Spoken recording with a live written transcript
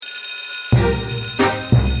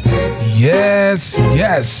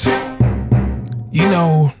Yes. You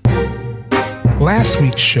know, last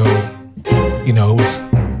week's show, it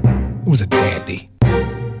was a dandy.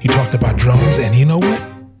 He talked about drums, and you know what?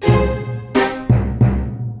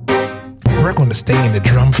 We're going to stay in the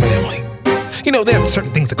drum family. There are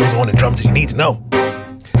certain things that goes on in drums that you need to know.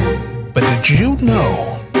 But did you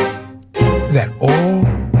know that all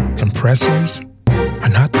compressors are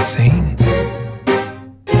not the same?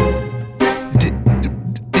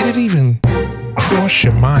 Did it even cross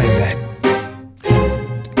your mind that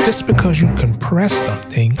just because you compress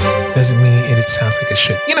something doesn't mean it sounds like it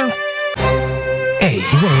should? Hey,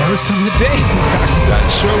 you want to learn something today? I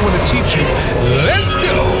sure want to teach you. Let's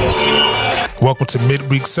go. Welcome to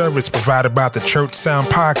Midweek Service provided by the Church Sound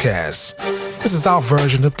Podcast. This is our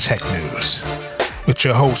version of tech news with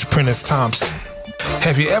your host, Prentiss Thompson.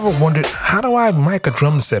 Have you ever wondered, how do I mic a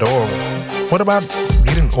drum set, or what about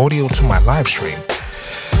getting audio to my live stream?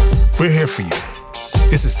 We're here for you.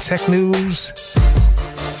 This is tech news,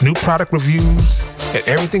 new product reviews, and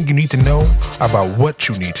everything you need to know about what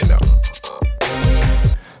you need to know.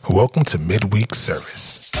 Welcome to Midweek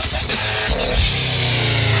Service.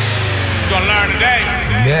 You're gonna learn today.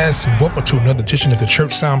 Yes, and welcome to another edition of the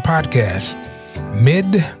Church Sound Podcast,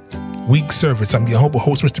 Midweek Service. I'm your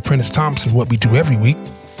host, Mr. Prentiss Thompson. What we do every week,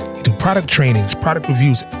 we do product trainings, product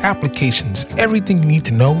reviews, applications, everything you need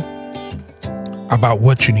to know about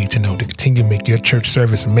what you need to know to continue to make your church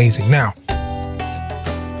service amazing. Now,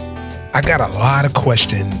 I got a lot of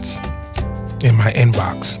questions in my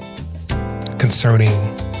inbox concerning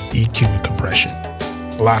EQ and compression.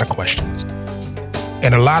 A lot of questions.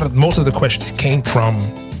 And most of the questions came from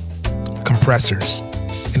compressors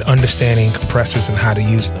and understanding compressors and how to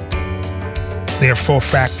use them. There are 4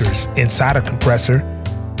 factors inside a compressor.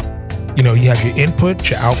 You have your input,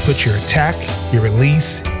 your output, your attack, your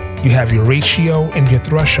release. You have your ratio and your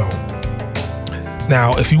threshold.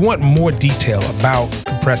 Now, if you want more detail about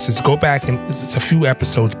compressors, go back and it's a few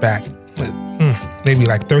episodes back, maybe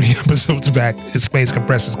like 30 episodes back, explains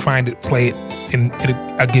compressors. Find it, play it, and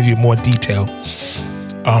I'll give you more detailed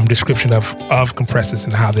description of compressors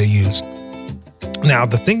and how they're used. Now,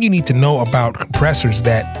 the thing you need to know about compressors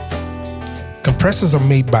that compressors are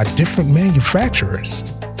made by different manufacturers.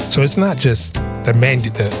 So it's not just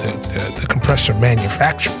the compressor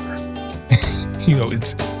manufacturer.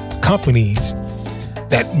 It's companies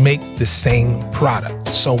that make the same product.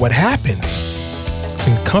 So what happens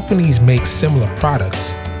when companies make similar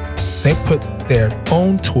products, they put their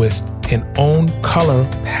own twist and own color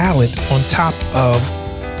palette on top of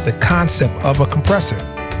the concept of a compressor.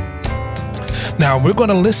 Now we're going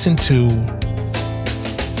to listen to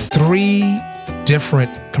 3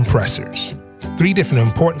 different compressors, 3 different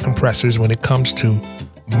important compressors when it comes to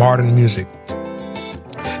modern music,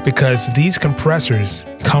 because these compressors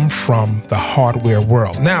come from the hardware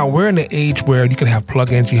world. Now, we're in an age where you can have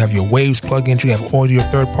plugins, you have your Waves plugins, you have all your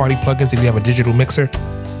third-party plugins, if you have a digital mixer.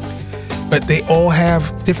 But they all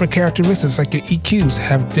have different characteristics, like your EQs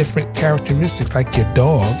have different characteristics, like your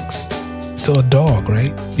dogs. Still a dog,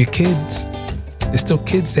 right? Your kids, they're still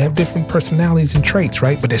kids. They have different personalities and traits,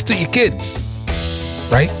 right? But they're still your kids,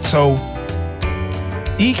 right? So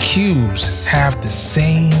EQs have the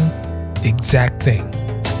same exact thing.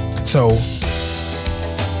 So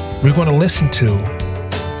we're going to listen to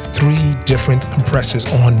 3 different compressors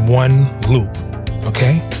on one loop,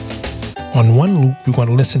 okay? On one loop, we're going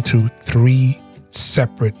to listen to 3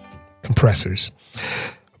 separate compressors.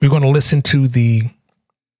 We're going to listen to the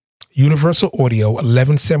Universal Audio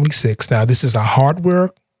 1176. Now, this is a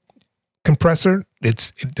hardware compressor.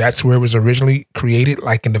 That's where it was originally created,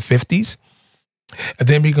 like in the 50s. And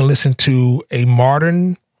then we're going to listen to a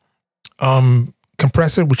modern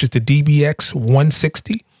compressor, which is the DBX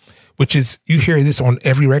 160, which is, you hear this on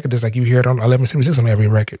every record, just like you hear it on 1176 on every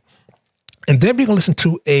record. And then we're going to listen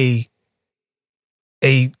to a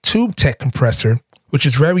tube tech compressor, which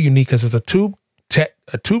is very unique because it's a tube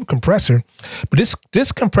compressor, but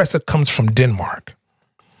this compressor comes from Denmark.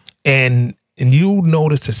 And you will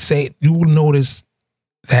notice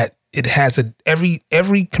that it has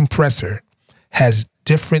every compressor has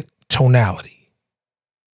different tonality.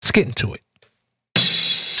 Let's get into it.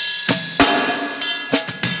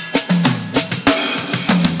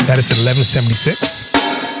 That is the 1176.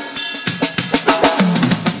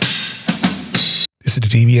 This is the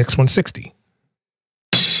DBX 160.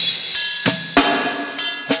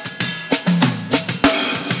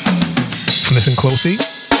 Listen closely.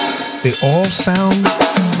 They all sound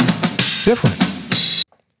different.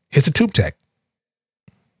 Here's the tube tech.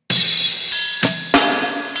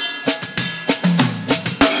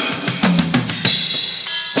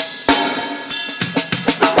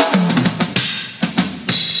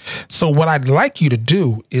 So what I'd like you to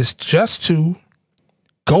do is just to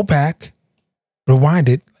go back, rewind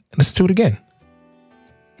it, and listen to it again.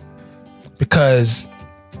 Because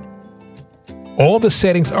all the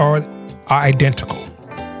settings are identical.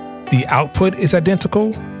 The output is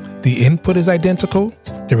identical. The input is identical.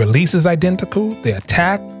 The release is identical. The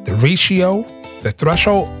attack, the ratio, the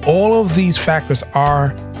threshold, all of these factors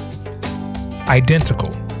are identical.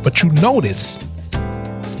 But you notice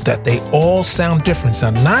that they all sound different.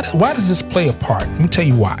 So why does this play a part? Let me tell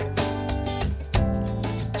you why.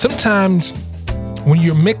 Sometimes when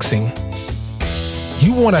you're mixing,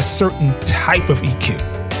 you want a certain type of EQ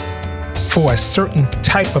for a certain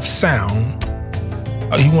type of sound.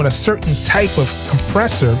 Or you want a certain type of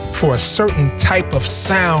compressor for a certain type of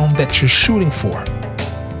sound that you're shooting for.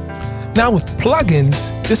 Now with plugins,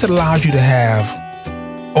 this allows you to have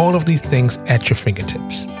all of these things at your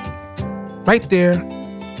fingertips. Right there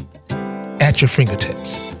at your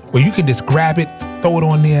fingertips, where you can just grab it, throw it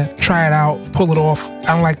on there, try it out, pull it off.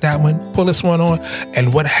 I don't like that one, pull this one on.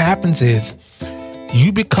 And what happens is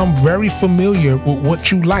you become very familiar with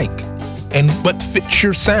what you like and what fits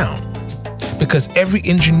your sound. Because every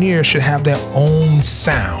engineer should have their own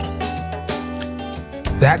sound.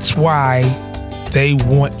 That's why they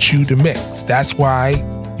want you to mix. That's why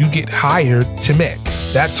you get hired to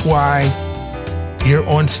mix. That's why you're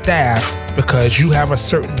on staff, because you have a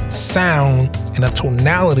certain sound and a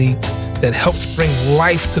tonality that helps bring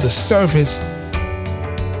life to the service,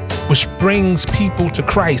 which brings people to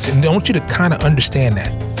Christ. And I want you to kind of understand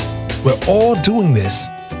that. We're all doing this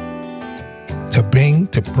to bring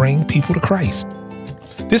people to Christ.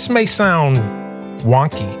 This may sound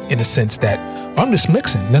wonky in the sense that I'm just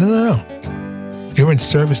mixing. No. You're in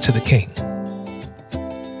service to the King.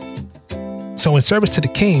 So in service to the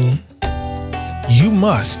King, you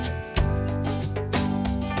must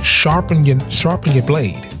sharpen your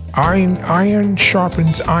blade. Iron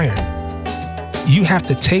sharpens iron. You have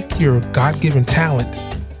to take your God-given talent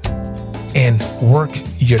and work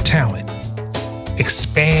your talent.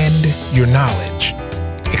 Expand your knowledge,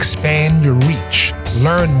 expand your reach,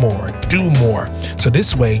 learn more, do more. So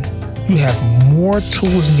this way you have more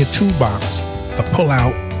tools in your toolbox to pull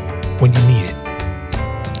out when you need it.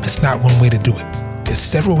 It's not one way to do it. There's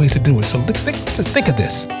several ways to do it. So think of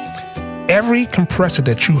this. Every compressor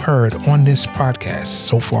that you heard on this podcast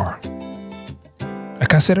so far,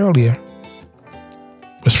 like I said earlier,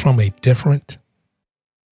 was from a different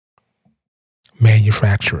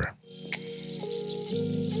manufacturer.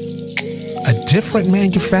 A different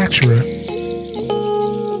manufacturer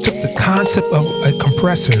took the concept of a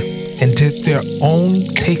compressor and did their own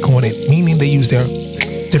take on it, meaning they used their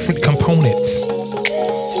different components,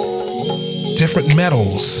 different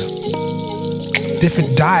metals,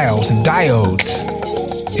 different dials and diodes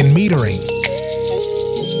in metering.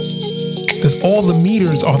 Because all the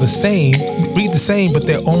meters are the same, read the same, but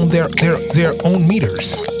their own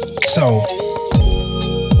meters. So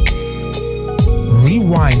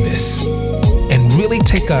rewind this and really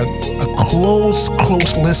take a close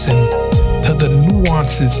listen to the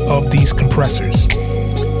nuances of these compressors.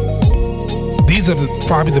 These are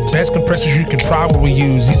probably the best compressors you can probably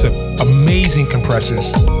use. These are amazing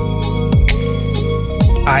compressors.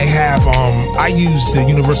 I use the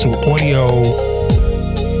Universal Audio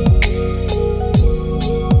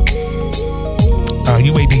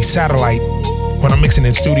UAD satellite when I'm mixing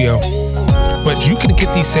in studio. But you can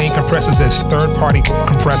get these same compressors as third-party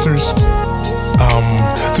compressors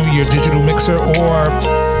through your digital mixer or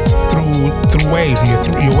through Waves, your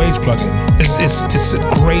Waves plugin. It's a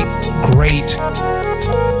great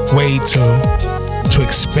way to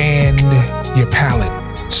expand your palette.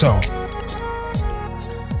 So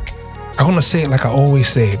I'm gonna say it like I always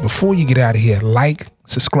say it. Before you get out of here, like,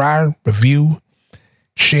 subscribe, review,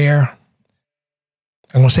 share.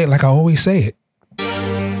 I'm gonna say it like I always say it.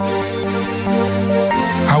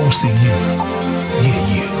 I will see you